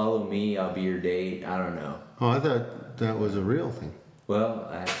 follow me, I'll be your date. I don't know. Oh, I thought that was a real thing. Well,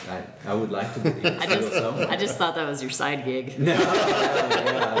 I would like to believe it's real somewhere. I just thought that was your side gig. No,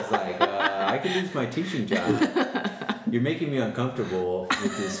 I was like, I could lose my teaching job. You're making me uncomfortable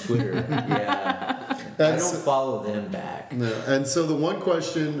with this Twitter. Yeah. I don't follow them back. No. And so the one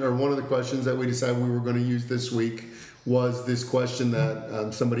question, or one of the questions that we decided we were going to use this week was this question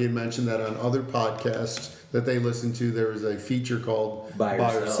that somebody had mentioned that on other podcasts that they listened to, there was a feature called Buy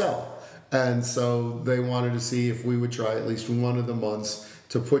or Sell. And so they wanted to see if we would try at least one of the months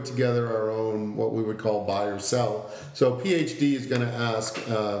to put together our own, what we would call buy or sell. So PhD is going to ask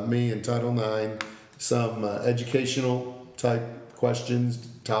me in Title IX some educational type questions,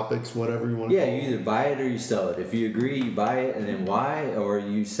 topics, whatever you want to call it. Yeah, you either buy it or you sell it. If you agree, you buy it and then why, or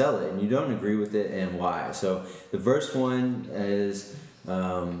you sell it and you don't agree with it and why. So the first one is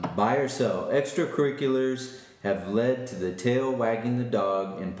buy or sell. Extracurriculars have led to the tail wagging the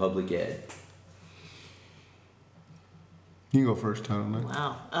dog in public ed. You can go first, I don't know.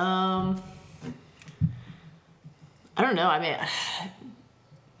 Wow. I don't know. I mean,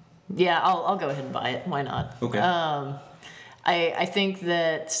 yeah, I'll go ahead and buy it. Why not? Okay. I think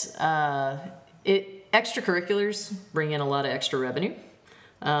that extracurriculars bring in a lot of extra revenue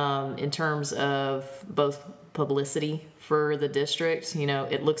in terms of both publicity for the district. You know,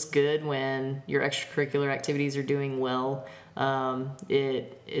 it looks good when your extracurricular activities are doing well.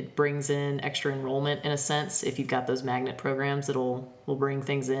 It brings in extra enrollment in a sense if you've got those magnet programs that'll bring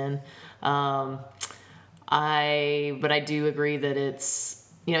things in. But I do agree that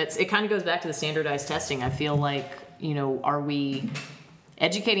it kind of goes back to the standardized testing. I feel like, are we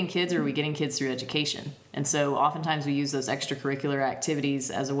educating kids or are we getting kids through education? And so oftentimes we use those extracurricular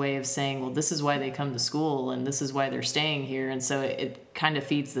activities as a way of saying, well, this is why they come to school and this is why they're staying here. And so it kind of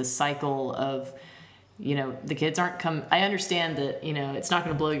feeds this cycle of, the kids I understand that, it's not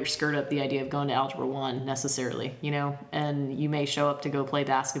going to blow your skirt up, the idea of going to Algebra 1 necessarily, and you may show up to go play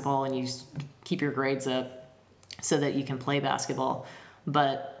basketball and you keep your grades up so that you can play basketball.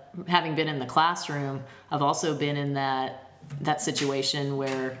 But having been in the classroom, I've also been in that situation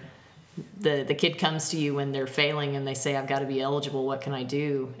where the kid comes to you when they're failing and they say, I've got to be eligible, what can I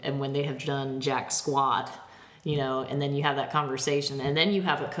do? And when they have done jack squat, and then you have that conversation, and then you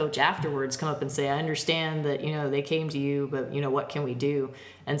have a coach afterwards come up and say, I understand that, they came to you, but, what can we do?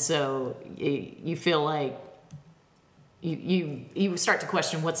 And so you feel like you start to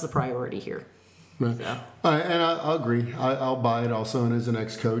question what's the priority here. Right. So. And I'll agree. I'll buy it also. And as an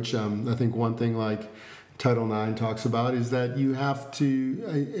ex-coach, I think one thing like Title IX talks about is that you have to,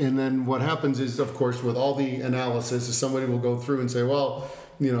 and then what happens is, of course, with all the analysis, is somebody will go through and say, well,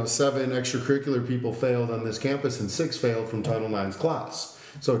 7 extracurricular people failed on this campus and 6 failed from Title IX's class.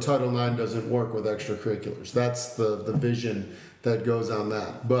 So Title IX doesn't work with extracurriculars. That's the vision that goes on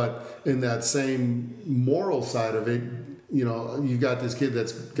that. But in that same moral side of it, you've got this kid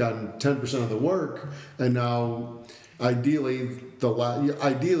that's gotten 10% of the work, and now ideally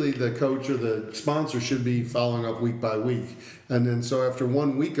the coach or the sponsor should be following up week by week. And then so after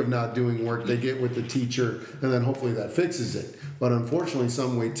 1 week of not doing work, they get with the teacher, and then hopefully that fixes it. But unfortunately,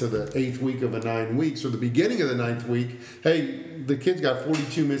 some wait to the 8th week of the 9 weeks or the beginning of the 9th week. Hey, the kid's got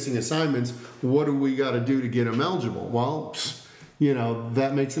 42 missing assignments. What do we got to do to get him eligible? Well,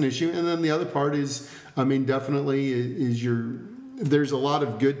 that makes an issue. And then the other part is, definitely there's a lot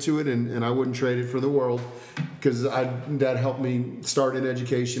of good to it, and I wouldn't trade it for the world, because that helped me start in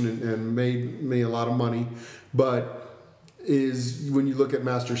education and made me a lot of money. But is when you look at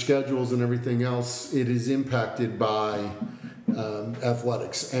master schedules and everything else, it is impacted by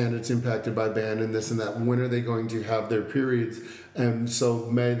athletics, and it's impacted by band and this and that. When are they going to have their periods? And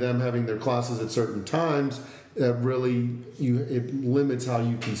so them having their classes at certain times, it limits how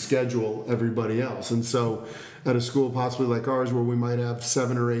you can schedule everybody else. And so at a school possibly like ours, where we might have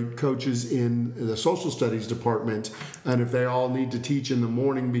 7 or 8 coaches in the social studies department, and if they all need to teach in the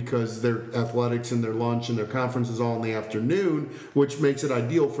morning because their athletics and their lunch and their conference is all in the afternoon, which makes it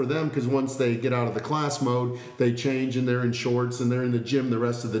ideal for them, because once they get out of the class mode, they change and they're in shorts and they're in the gym the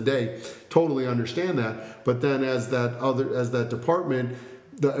rest of the day. Totally understand that. But then as that department,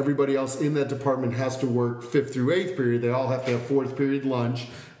 everybody else in that department has to work 5th through 8th period. They all have to have 4th period lunch,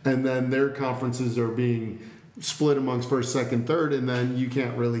 and then their conferences are being split amongst 1st, 2nd, 3rd, and then you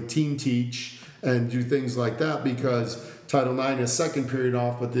can't really team teach and do things like that, because Title IX has 2nd period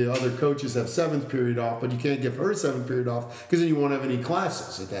off, but the other coaches have 7th period off, but you can't give her 7th period off because then you won't have any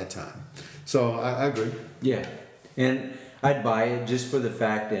classes at that time. So I agree. Yeah, and I'd buy it just for the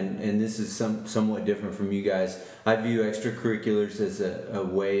fact, and this is somewhat different from you guys. I view extracurriculars as a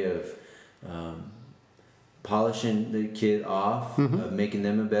way of polishing the kid off, of making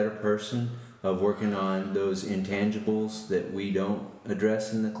them a better person, of working on those intangibles that we don't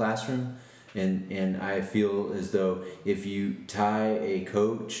address in the classroom. And I feel as though if you tie a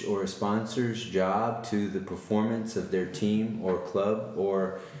coach or a sponsor's job to the performance of their team or club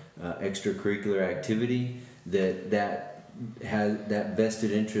or extracurricular activity, that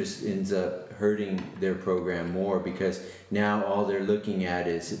vested interest ends up hurting their program more, because now all they're looking at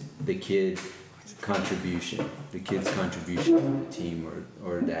is the kid's contribution to the team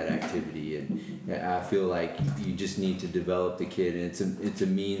or that activity. And I feel like you just need to develop the kid, and it's a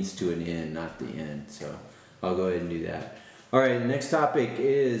means to an end, not the end. So I'll go ahead and do that. All right, the next topic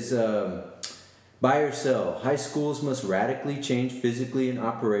is buy or sell. High schools must radically change physically and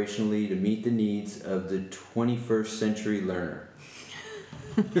operationally to meet the needs of the 21st century learner.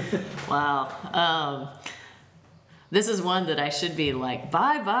 Wow. this is one that I should be like,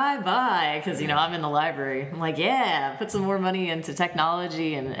 buy, because, I'm in the library. I'm like, yeah, put some more money into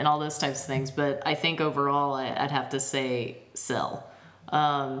technology and all those types of things. But I think overall, I'd have to say sell.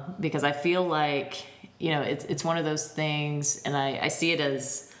 Because I feel like, it's one of those things, and I see it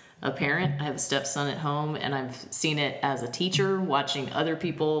as a parent. I have a stepson at home, and I've seen it as a teacher watching other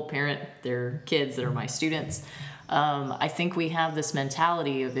people parent their kids that are my students. I think we have this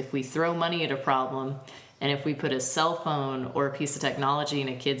mentality of if we throw money at a problem, and if we put a cell phone or a piece of technology in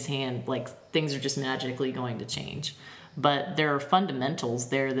a kid's hand, like things are just magically going to change. But there are fundamentals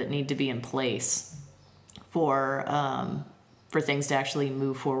there that need to be in place for things to actually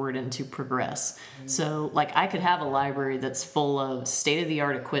move forward and to progress. So like I could have a library that's full of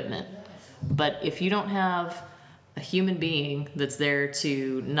state-of-the-art equipment, but if you don't have a human being that's there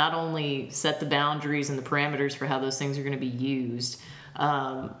to not only set the boundaries and the parameters for how those things are going to be used,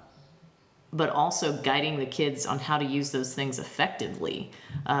 but also guiding the kids on how to use those things effectively.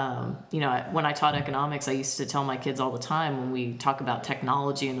 When I taught economics, I used to tell my kids all the time when we talk about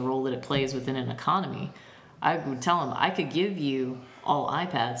technology and the role that it plays within an economy, I would tell them, I could give you all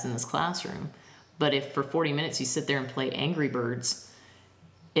iPads in this classroom, but if for 40 minutes you sit there and play Angry Birds,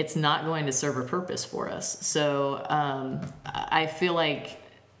 it's not going to serve a purpose for us. So I feel like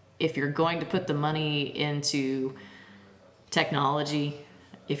if you're going to put the money into technology,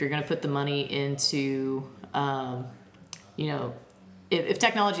 if you're going to put the money into, if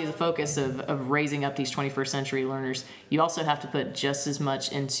technology is the focus of raising up these 21st century learners, you also have to put just as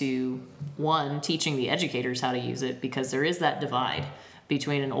much into, one, teaching the educators how to use it, because there is that divide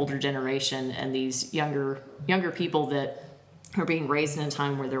between an older generation and these younger people that are being raised in a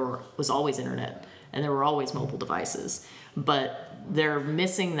time where there was always internet and there were always mobile devices. But they're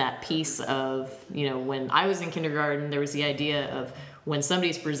missing that piece of, when I was in kindergarten, there was the idea of when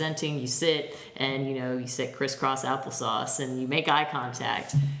somebody's presenting, you sit and, you sit crisscross applesauce and you make eye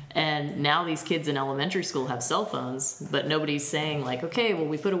contact. And now these kids in elementary school have cell phones, but nobody's saying like, okay, well,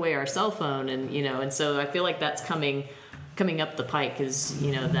 we put away our cell phone. And, and so I feel like that's coming up the pike is,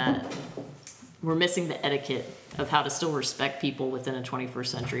 that we're missing the etiquette of how to still respect people within a 21st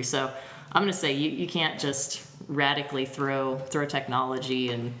century. So I'm going to say you can't just radically throw technology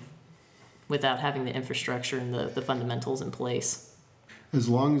and without having the infrastructure and the fundamentals in place. As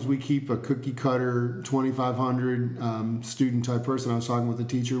long as we keep a cookie cutter 2,500 student type person, I was talking with a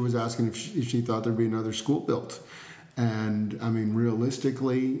teacher who was asking if she thought there'd be another school built. And I mean,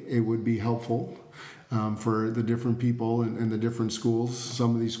 realistically, it would be helpful for the different people and the different schools.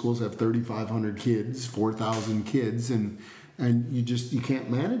 Some of these schools have 3,500 kids, 4,000 kids, and you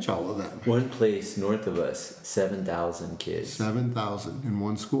can't manage all of them. One place north of us, 7,000 kids. 7,000 in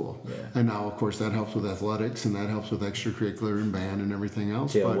one school. Yeah. And now, of course, that helps with athletics and that helps with extracurricular and band and everything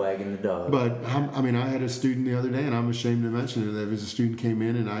else. Tail wagging the dog. But I had a student the other day, and I'm ashamed to mention it. There was a student came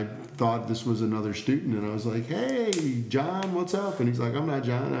in, and I thought this was another student, and I was like, "Hey, John, what's up?" And he's like, "I'm not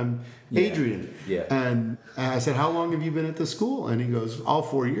John, I'm Adrian." Yeah. And I said, "How long have you been at the school?" And he goes, "All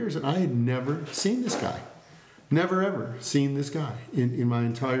 4 years." And I had never seen this guy. Never ever seen this guy in my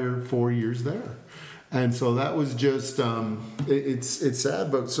entire 4 years there. And so that was just, it's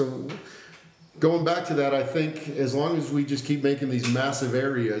sad. But so going back to that, I think as long as we just keep making these massive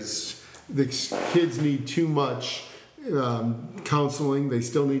areas, the kids need too much counseling. They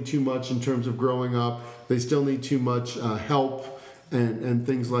still need too much in terms of growing up. They still need too much help and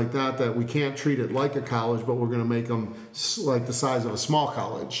things like that we can't treat it like a college, but we're going to make them like the size of a small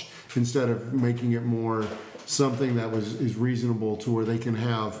college instead of making it more something that is reasonable to where they can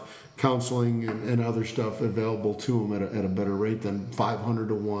have counseling and other stuff available to them at a better rate than 500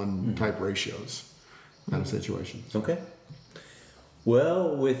 to 1 type ratios kind of situations. Okay.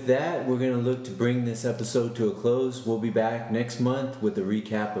 Well, with that, we're going to look to bring this episode to a close. We'll be back next month with a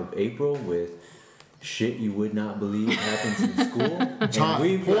recap of April with shit you would not believe happens in school. And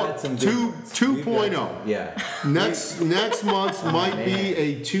we've got some good 2.0. Yeah. Next month might be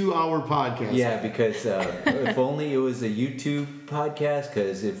a 2-hour podcast. Yeah, because if only it was a YouTube podcast,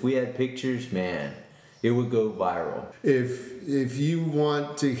 because if we had pictures, man, it would go viral. If you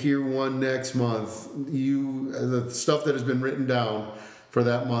want to hear one next month, the stuff that has been written down for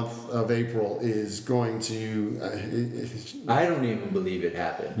that month of April is going to... I don't even believe it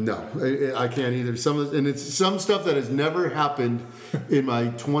happened. No, I can't either. It's some stuff that has never happened in my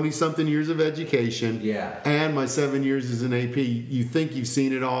 20-something years of education. Yeah. And my 7 years as an AP. You think you've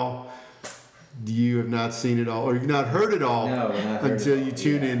seen it all. You have not seen it all, or you've not heard it all until you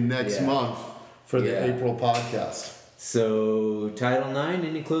tune in next month for the April podcast. So, Title IX,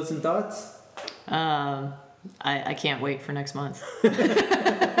 any closing thoughts? I can't wait for next month.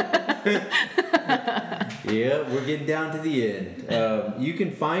 Yeah, we're getting down to the end. You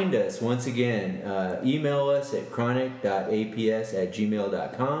can find us once again. Email us at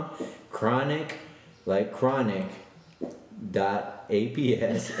chronic.aps@gmail.com. Chronic, like chronic,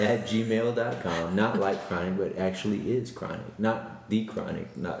 .aps@gmail.com. Not like chronic, but actually is chronic. Not the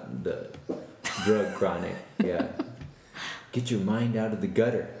chronic, not the drug chronic. Yeah. Get your mind out of the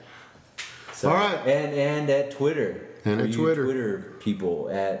gutter. So, All right. And at Twitter. And for at you Twitter. Twitter people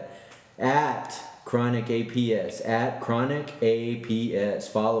at Chronic APS. At Chronic APS.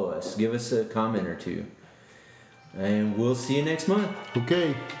 Follow us. Give us a comment or two. And we'll see you next month.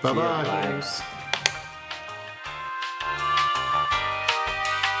 Okay. Bye-bye. See ya. Bye. Cheers.